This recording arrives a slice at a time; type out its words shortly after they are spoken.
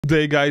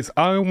Today, guys,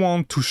 I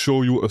want to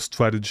show you a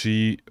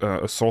strategy,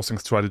 a sourcing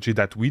strategy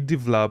that we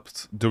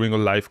developed during a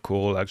live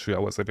call. Actually, I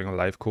was having a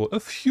live call a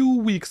few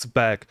weeks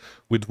back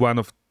with one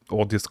of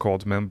our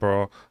Discord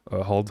member,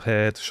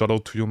 Holdhead. Shout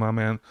out to you, my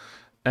man.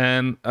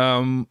 And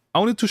I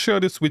wanted to share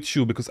this with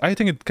you because I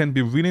think it can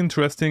be really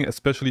interesting,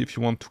 especially if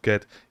you want to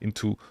get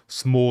into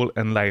small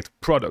and light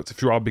products.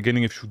 If you are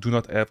beginning, if you do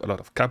not have a lot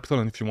of capital,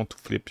 and if you want to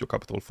flip your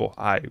capital for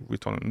high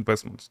return on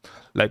investments,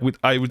 like with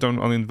high return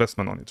on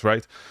investment on it,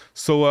 right?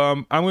 So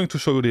I'm going to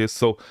show you this.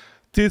 So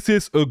this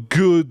is a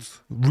good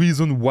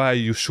reason why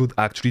you should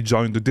actually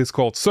join the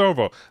Discord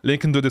server.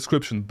 Link in the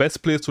description.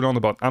 Best place to learn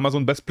about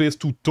Amazon, best place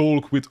to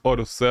talk with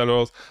other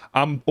sellers.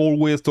 I'm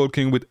always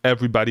talking with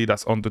everybody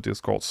that's on the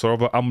Discord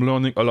server. I'm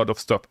learning a lot of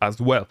stuff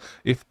as well.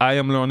 If I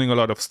am learning a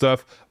lot of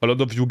stuff, a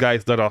lot of you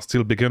guys that are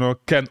still beginner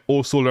can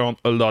also learn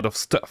a lot of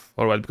stuff,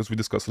 all right? Because we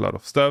discuss a lot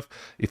of stuff.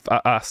 If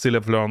I still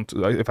have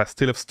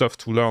stuff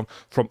to learn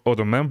from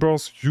other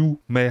members, you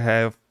may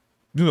have,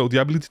 the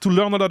ability to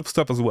learn a lot of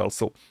stuff as well.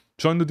 So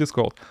join the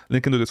Discord,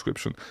 link in the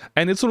description.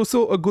 And it's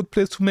also a good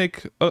place to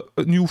make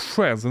new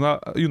friends. And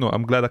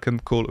I'm glad I can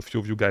call a few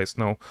of you guys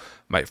now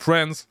my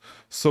friends.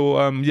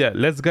 So yeah,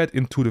 let's get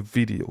into the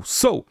video.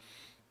 So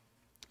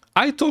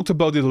I talked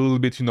about it a little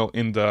bit, in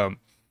the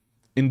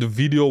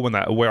video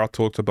where I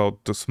talked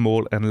about the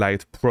small and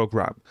light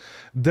program.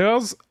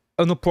 There's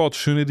an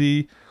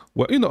opportunity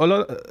where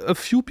a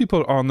few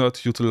people are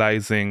not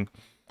utilizing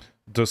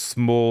the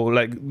small,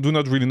 do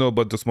not really know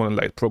about the small and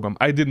light program.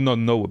 I did not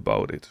know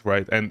about it,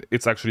 right? And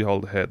it's actually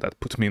Holdhead that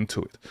put me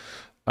into it.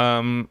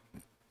 And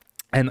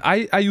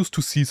I used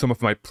to see some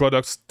of my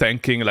products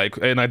tanking,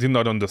 and I did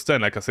not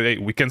understand. Like I said, hey,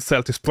 we can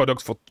sell this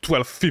product for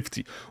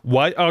 $12.50.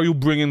 Why are you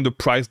bringing the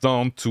price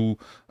down to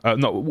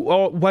no,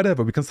 or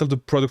whatever? We can sell the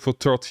product for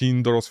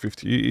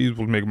 $13.50. It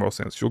will make more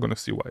sense. You're gonna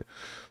see why.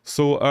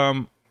 So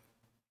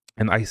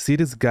and I see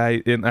this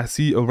guy, and I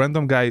see a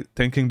random guy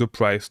tanking the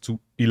price to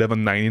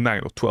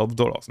 $11.99 or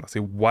 $12. And I say,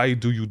 why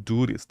do you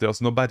do this?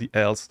 There's nobody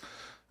else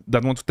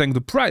that wants to tank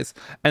the price.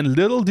 And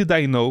little did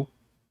I know,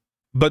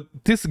 but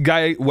this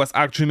guy was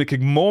actually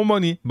making more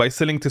money by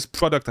selling this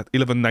product at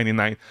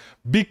 $11.99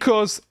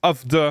 because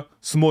of the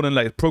small and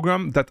light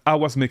program that I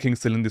was making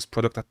selling this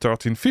product at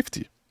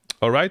 $13.50.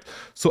 All right.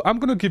 So I'm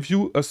going to give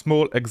you a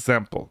small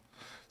example.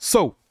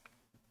 So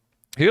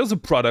here's a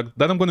product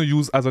that I'm going to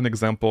use as an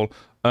example.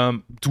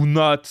 Do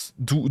not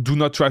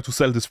try to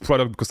sell this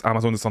product because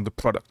Amazon is on the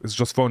product. It's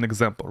just for an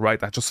example,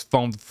 right? I just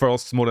found the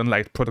first small and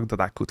light product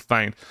that I could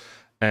find,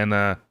 and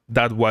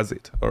that was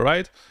it, all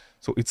right?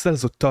 So it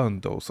sells a ton,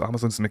 though, so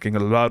Amazon is making a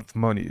lot of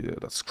money. Yeah,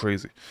 that's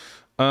crazy.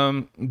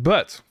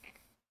 But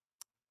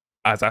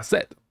as I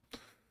said,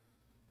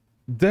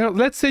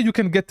 let's say you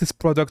can get this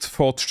product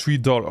for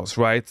 $3,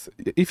 right?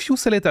 If you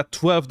sell it at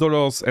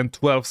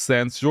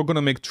 $12.12, you're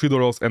gonna make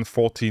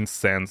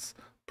 $3.14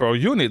 per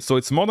unit. So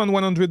it's more than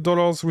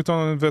 $100 return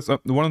on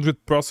investment,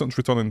 100%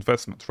 return on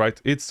investment,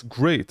 right? It's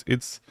great.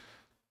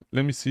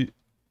 Let me see.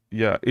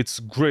 Yeah, it's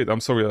great.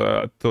 I'm sorry,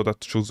 I thought I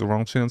chose the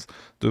wrong chance,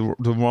 the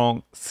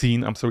wrong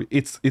scene. I'm sorry.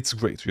 It's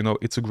great.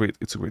 It's a great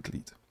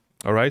lead.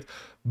 All right,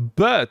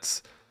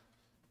 but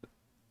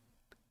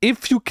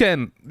if you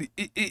can,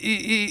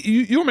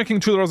 you're making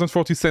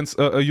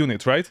 $2.40 a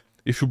unit, right?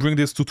 If you bring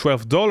this to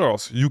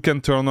 $12, you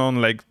can turn on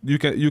you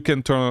can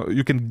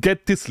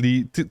get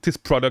this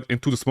product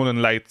into the small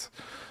and light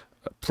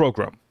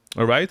program,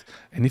 all right?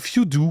 And if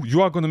you do,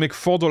 you are going to make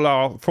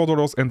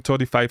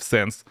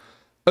 $4.35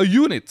 a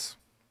unit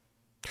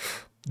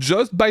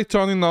just by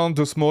turning on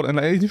the small and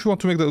light. If you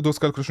want to make those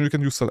calculations, you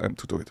can use SLM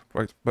to do it,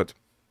 right? But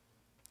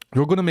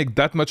you're going to make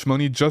that much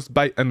money just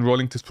by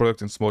enrolling this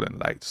product in small and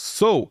light.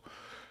 So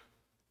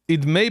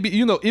it may be,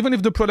 even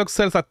if the product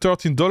sells at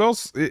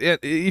 $13,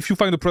 if you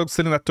find the product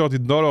selling at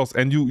 $13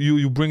 and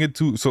you bring it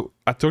to, so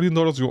at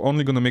 $13, you're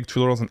only going to make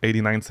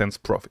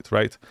 $2.89 profit,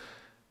 right?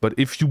 But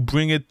if you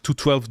bring it to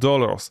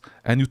 $12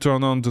 and you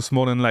turn on the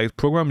small and light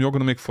program, you're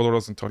going to make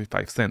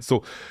 $4.35.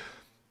 So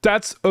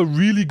that's a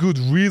really good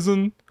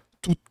reason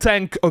to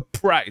tank a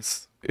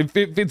price.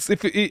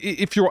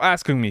 If you're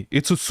asking me,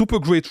 it's a super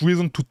great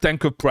reason to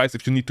tank a price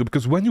if you need to,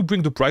 because when you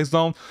bring the price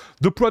down,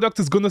 the product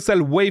is going to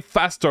sell way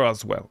faster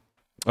as well.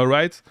 All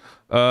right,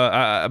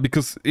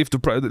 because if the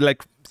price,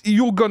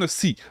 you're gonna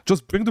see,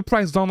 just bring the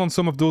price down on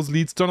some of those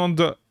leads,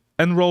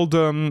 enroll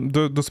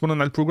the small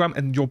and light program,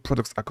 and your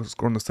products are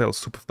gonna sell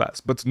super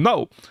fast. But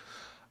no,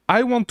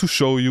 I want to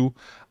show you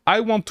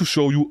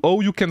how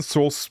you can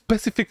source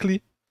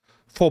specifically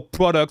for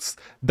products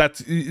how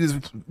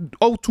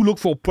to look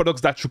for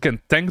products that you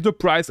can tank the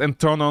price and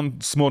turn on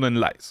small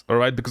and light, all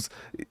right? Because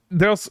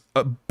there's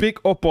a big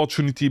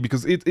opportunity,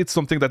 because it's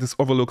something that is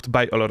overlooked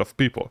by a lot of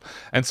people.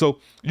 And so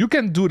you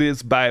can do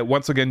this by,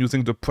 once again,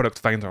 using the product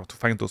finder to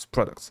find those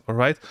products, all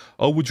right?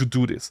 How would you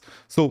do this?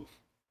 So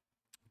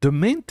the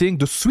main thing,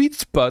 the sweet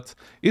spot,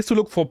 is to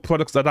look for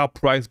products that are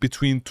priced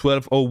between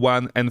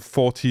 $12.01 and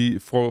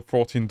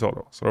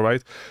 $14, all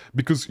right?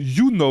 Because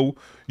you know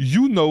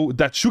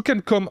that you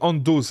can come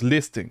on those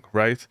listings,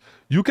 right?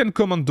 You can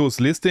come on those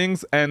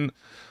listings and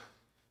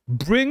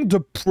bring the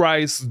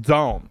price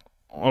down,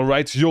 all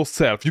right,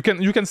 yourself. You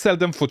can sell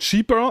them for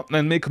cheaper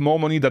and make more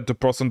money than the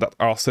person that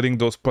are selling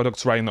those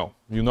products right now,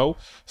 you know.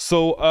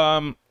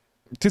 So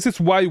this is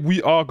why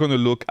we are gonna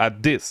look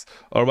at this.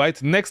 All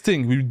right, next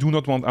thing, we do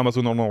not want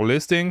Amazon on our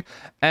listing,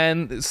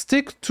 and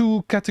stick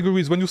to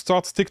categories. When you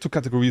start, stick to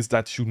categories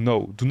that you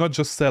know. Do not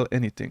just sell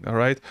anything. All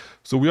right,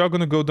 so we are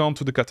gonna go down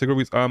to the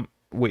categories.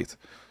 Wait,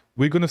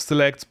 we're gonna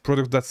select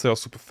products that sell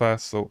super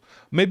fast. So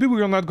maybe we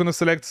are not gonna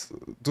select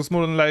the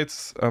small and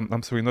lights.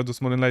 I'm sorry, not the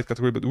small and light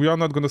category, but we are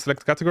not gonna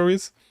select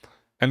categories.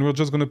 And we're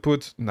just gonna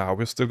put, no,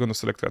 we're still gonna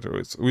select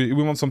categories. We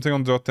want something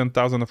under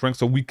 10,000 of rank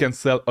so we can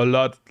sell a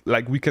lot,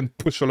 like we can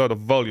push a lot of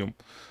volume,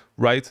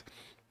 right?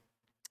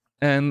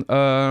 And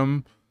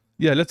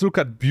yeah, let's look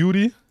at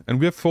beauty,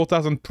 and we have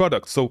 4,000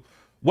 products. So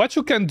what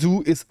you can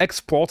do is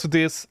export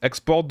this,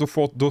 export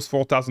those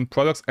 4,000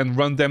 products and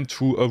run them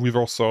through a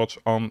reverse search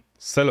on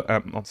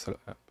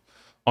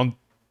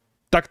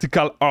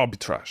tactical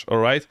arbitrage, all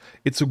right?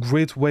 It's a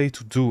great way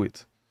to do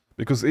it,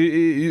 because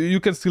you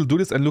can still do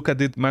this and look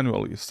at it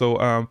manually.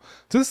 So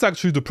this is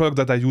actually the product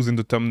that I use in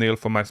the thumbnail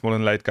for my small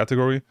and light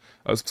category,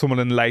 small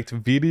and light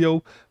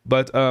video.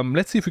 But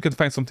let's see if we can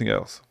find something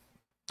else.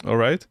 All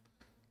right.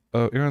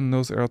 Ear and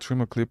nose hair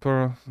trimmer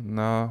clipper.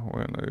 Nah,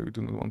 we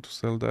do not want to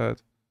sell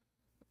that.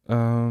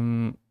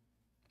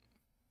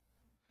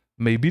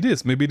 Maybe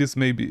this may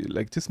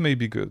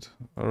be good.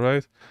 All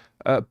right.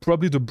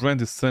 Probably the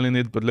brand is selling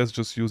it, but let's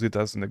just use it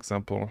as an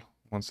example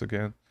once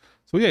again.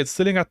 So yeah, it's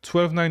selling at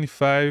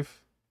 $12.95.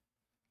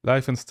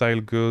 Life and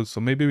style goods.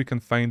 So maybe we can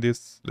find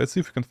this. Let's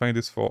see if we can find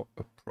this for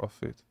a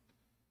profit.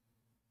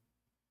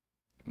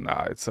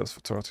 Nah, it sells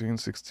for 13,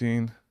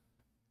 16.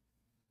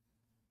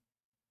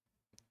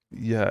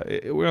 Yeah,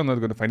 we're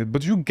not gonna find it,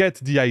 but you get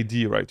the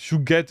idea, right? You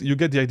get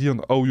the idea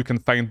on how you can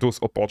find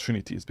those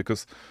opportunities.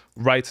 Because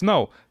right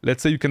now,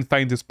 let's say you can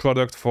find this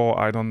product for,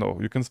 I don't know,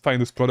 you can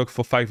find this product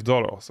for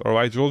 $5. All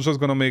right, you're just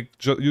gonna make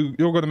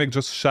you're gonna make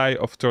just shy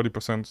of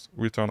 30%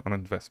 return on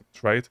investment,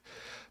 right?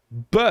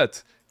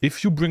 But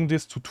if you bring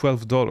this to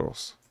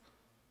 $12,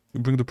 you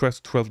bring the price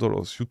to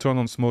 $12, you turn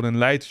on small and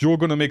light, you're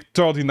gonna make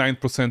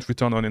 39%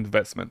 return on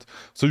investment.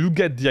 So you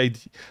get the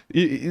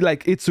idea.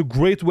 Like, it's a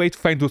great way to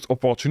find those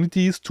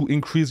opportunities to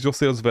increase your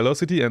sales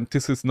velocity. And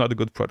this is not a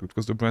good product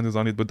because the brand is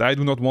on it, but I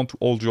do not want to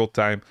hold your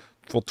time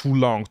for too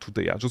long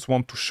today. I just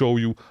want to show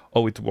you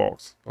how it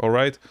works. All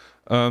right,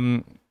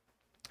 and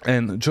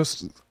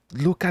just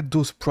look at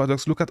those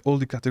products, look at all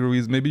the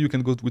categories. Maybe you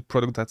can go with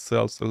product that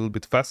sells a little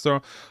bit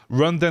faster,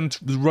 run them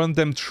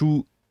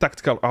through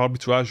tactical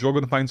arbitrage. You're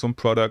gonna find some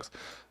products,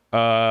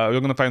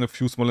 you're gonna find a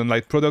few small and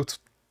light products,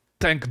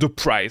 tank the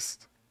price,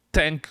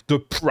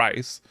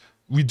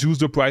 reduce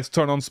the price,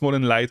 turn on small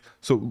and light,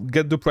 so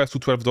get the price to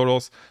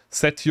 $12,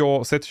 set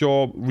your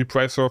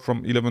repricer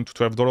from $11 to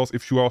 $12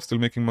 if you are still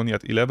making money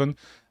at 11,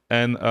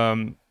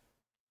 and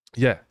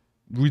yeah,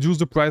 reduce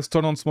the price,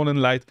 turn on small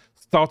and light,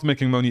 start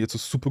making money. It's a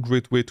super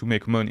great way to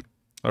make money.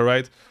 All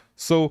right,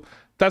 so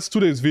that's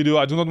today's video.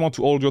 I do not want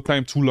to hold your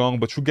time too long,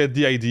 but you get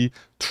the idea.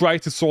 Try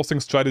the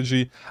sourcing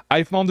strategy.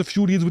 I found a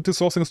few leads with the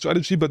sourcing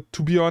strategy, but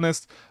to be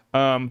honest,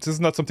 this is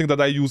not something that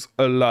I use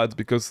a lot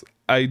because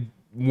I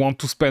want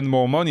to spend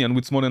more money. And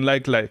with small and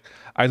light, like,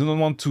 I do not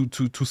want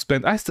to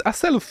spend. I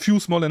sell a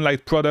few small and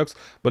light products,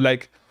 but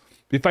like,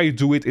 if I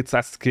do it, it's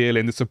at scale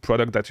and it's a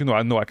product that, you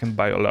know I can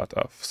buy a lot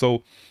of.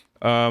 So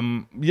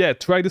yeah,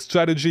 try the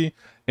strategy,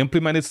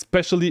 implement it,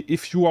 especially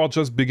if you are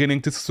just beginning.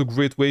 This is a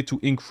great way to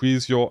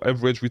increase your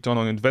average return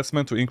on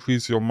investment, to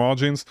increase your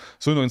margins.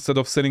 So, instead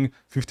of selling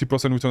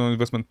 50% return on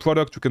investment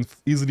product, you can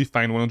easily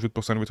find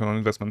 100% return on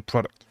investment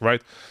product,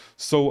 right?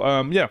 So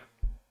yeah,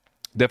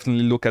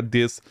 definitely look at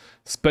this,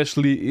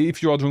 especially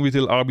if you are doing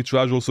retail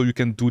arbitrage. Also, you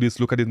can do this,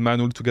 look at it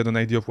manually to get an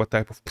idea of what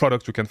type of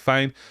product you can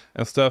find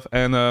and stuff.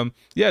 And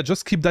yeah,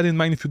 just keep that in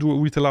mind if you do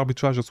retail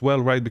arbitrage as well,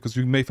 right? Because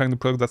you may find a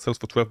product that sells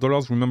for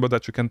 $12. Remember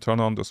that you can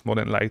turn on the small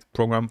and light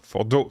program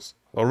for those.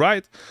 All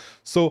right,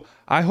 so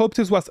I hope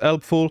this was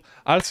helpful.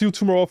 I'll see you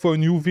tomorrow for a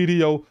new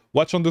video.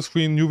 Watch on the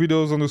screen, new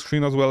videos on the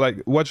screen as well.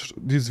 Like, watch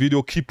this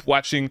video, keep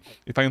watching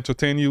if I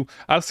entertain you.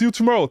 I'll see you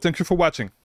tomorrow. Thank you for watching.